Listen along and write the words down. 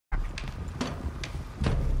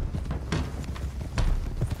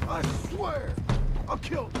I swear, I'll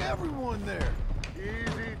kill everyone there.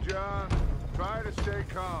 Easy, John. Try to stay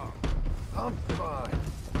calm. I'm fine.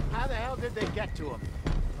 How the hell did they get to him?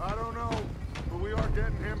 I don't know, but we are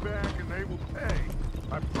getting him back and they will pay.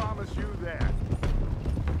 I promise you that.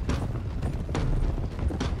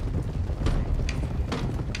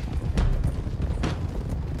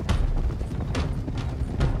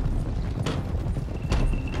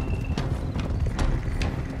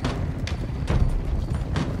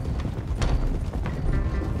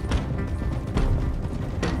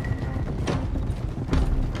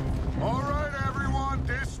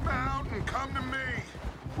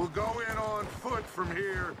 From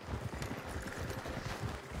here.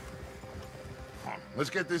 Let's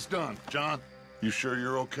get this done. John, you sure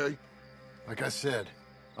you're okay? Like I said,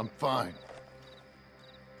 I'm fine.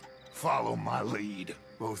 Follow my lead.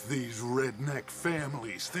 Both these redneck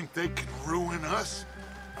families think they can ruin us?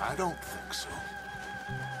 I don't think so.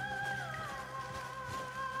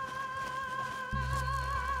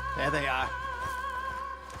 There they are.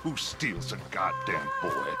 Who steals a goddamn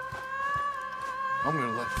boy? I'm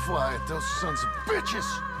gonna let fly at those sons of bitches!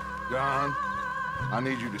 John, I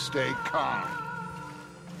need you to stay calm.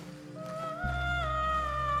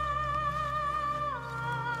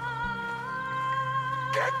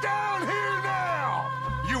 Get down here now,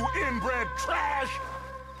 you inbred trash!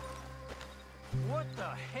 What the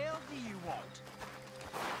hell do you want?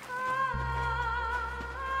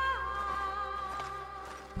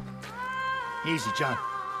 Easy, John.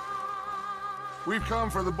 We've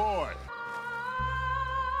come for the boy.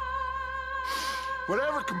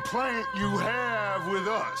 Whatever complaint you have with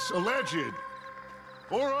us, alleged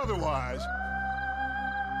or otherwise,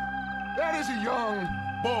 that is a young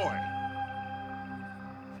boy.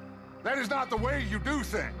 That is not the way you do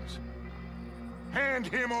things. Hand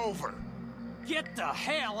him over. Get the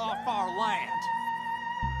hell off our land!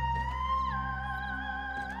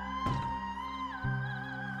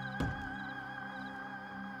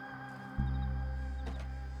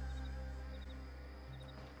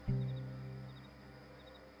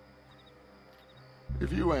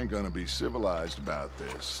 If you ain't gonna be civilized about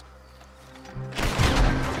this...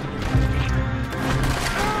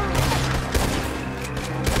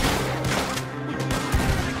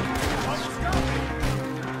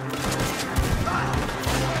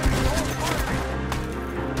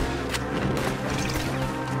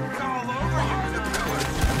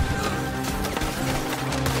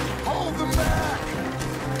 Hold them back!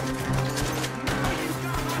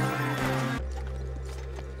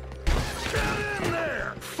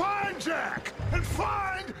 Jack, and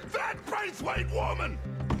find that Braithwaite woman!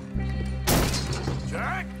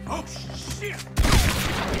 Jack? Oh, shit!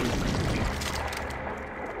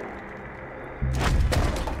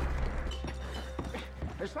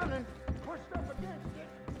 There's something pushed up against it.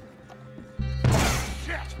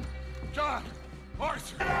 Shit! John!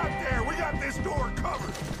 Arthur! Get out there! We got this door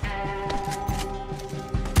covered!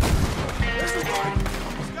 This is good!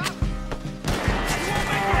 Stop! You won't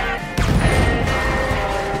make it happen!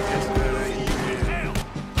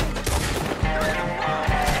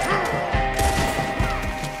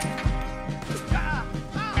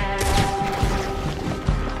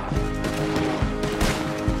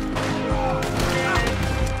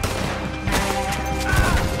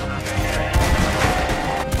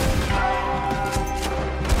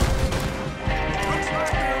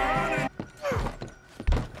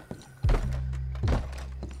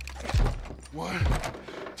 One,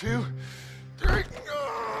 two, three.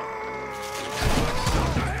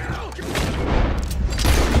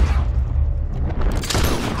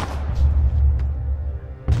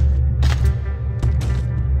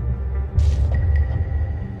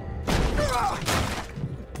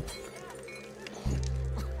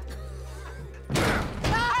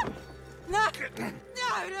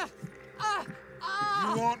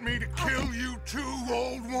 You want me to kill you too,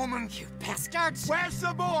 old woman? You bastards! Where's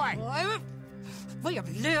the boy? We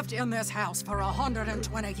have lived in this house for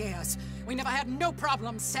 120 years. We never had no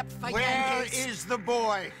problems except for Yankees. Where is the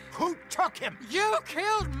boy? Who took him? You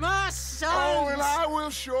killed my son! Oh, and I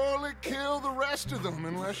will surely kill the rest of them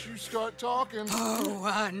unless you start talking. Oh,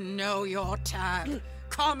 I know your type.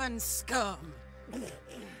 Common scum.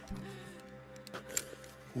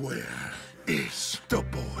 Where is the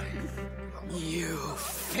boy? You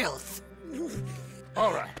filth.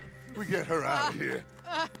 All right, we get her out of here.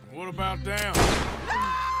 What about down?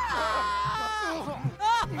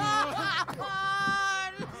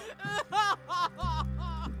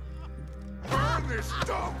 Burn this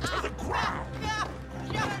dog to the ground!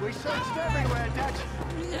 We searched everywhere, Dutch.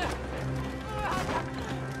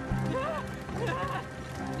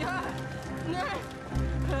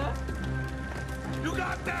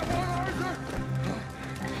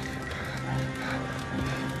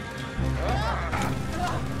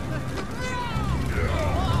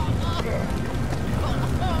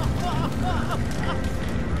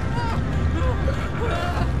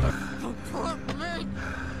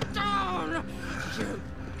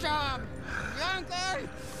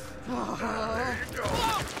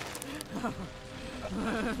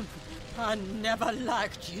 I never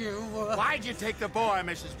liked you. Why'd you take the boy,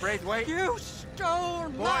 Mrs. Braithwaite? You stole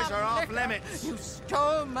my Boys are off liquor. limits. You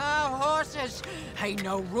stole my horses. Ain't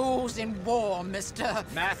no rules in war, mister.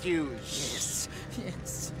 Matthews.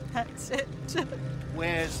 Yes, that's it.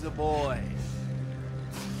 Where's the boy?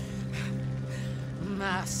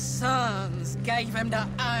 My sons gave him to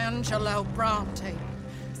Angelo Bronte.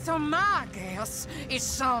 So my guess is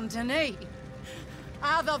Saint-Denis.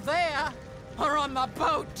 Either there or on the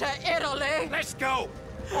boat to Italy. Let's go!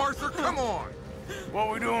 Arthur, come on!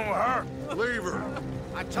 What we doing with her? Leave her.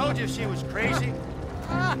 I told you she was crazy.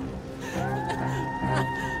 Ah,